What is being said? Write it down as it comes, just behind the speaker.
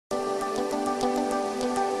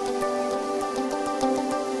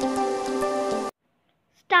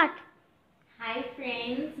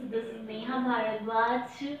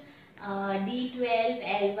Bharadwaj, D-12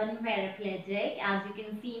 L-1 Paraplegic. As you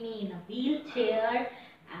can see me in a wheelchair,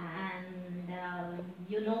 and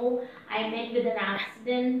I met with an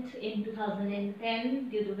accident in 2010,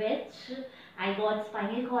 due to which I got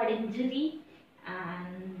spinal cord injury,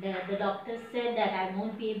 and the doctor said that I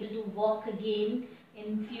won't be able to walk again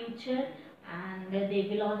in future, and they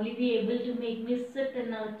will only be able to make me sit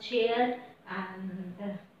in a chair,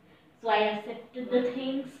 and so I accepted the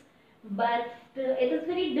things. But it is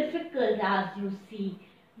very difficult, as you see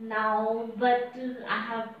now, but I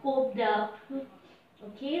have coped up.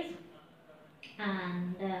 Okay,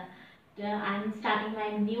 and I'm starting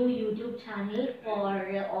my new YouTube channel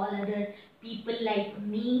for all other people like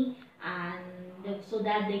me, and so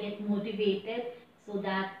that they get motivated, so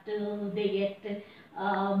that they get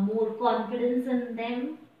more confidence in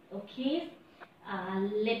them. Okay,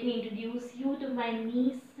 let me introduce you to my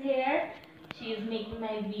niece here. She is making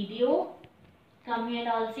my video. Come here,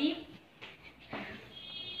 Dulcie.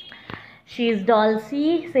 She is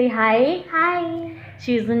Dulcie. Say hi. Hi.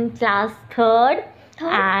 She's in class third.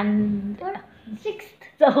 And Sixth.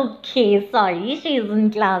 okay, sorry, she's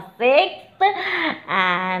in class 6th,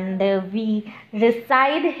 and we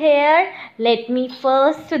reside here. Let me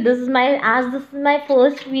first, this is my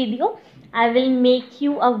first video, I will make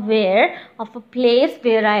you aware of a place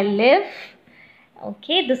where I live.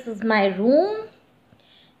 Okay, this is my room.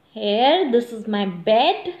 Here, this is my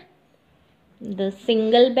bed, the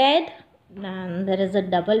single bed, and there is a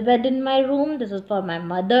double bed in my room. This is for my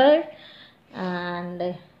mother,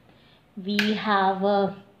 and we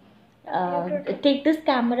have take this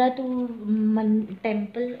camera to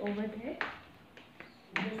temple over there.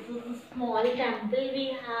 This is a small temple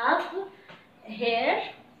we have here.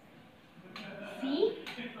 See,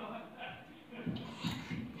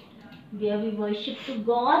 where we worship to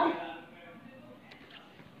God.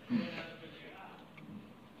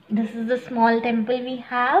 This is the small temple we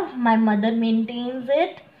have. My mother maintains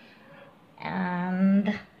it,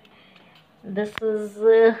 and this is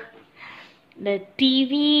the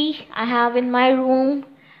TV I have in my room.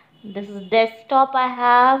 This is desktop I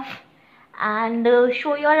have, and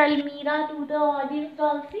show your Almira to the audience,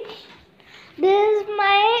 Dulcie. This is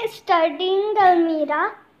my studying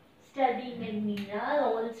Almira. Studying Almira.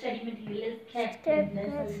 All study material is kept in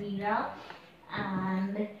this Almira,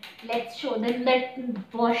 and let's show them that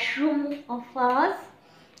washroom of ours.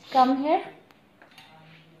 Come here.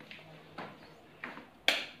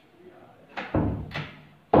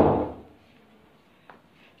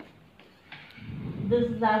 This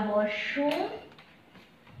is our washroom.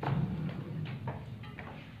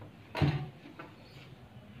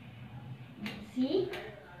 See,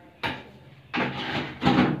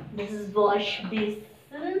 this is wash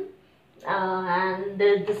basin, and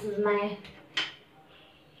this is my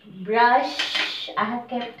brush I have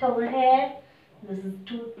kept over here. This is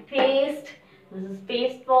toothpaste. This is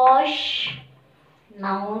paste wash.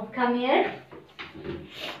 Now come here.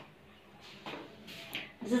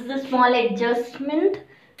 This is the small adjustment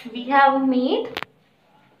we have made.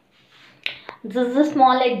 This is a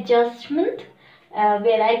small adjustment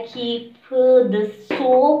where I keep this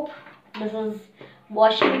soap. This is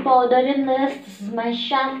washing powder in this. This is my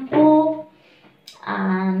shampoo,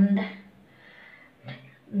 and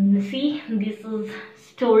see, this is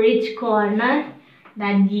storage corner.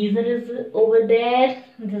 That geyser is over there.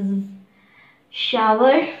 This is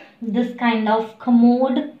shower. This kind of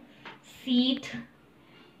commode seat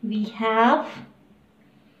we have.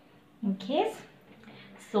 Okay,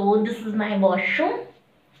 so this is my washroom.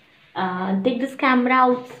 Take this camera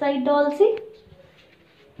outside, Dulcie.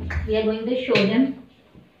 We are going to show them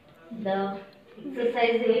the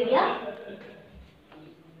exercise area.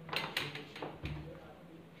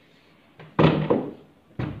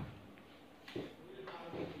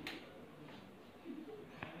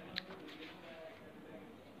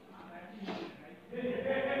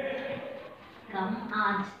 Come,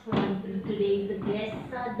 today the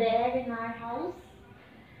guests are there in our house.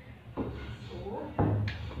 So,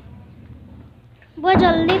 वो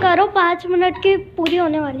जल्दी करो, 5 minute की पूरी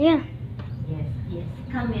होने वाली है. yes,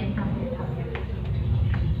 come here.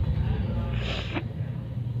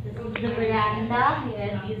 This is the veranda.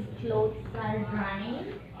 Here these clothes are drying.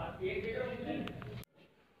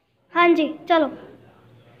 हाँ जी, चलो.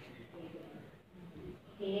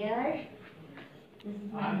 Here, this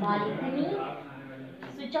is my balcony.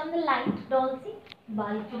 Switch on the light, Dulcie.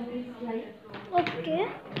 Balcony light. Okay.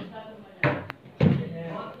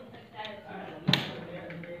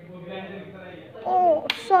 Oh,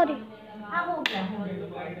 sorry. हाँ, हो गया.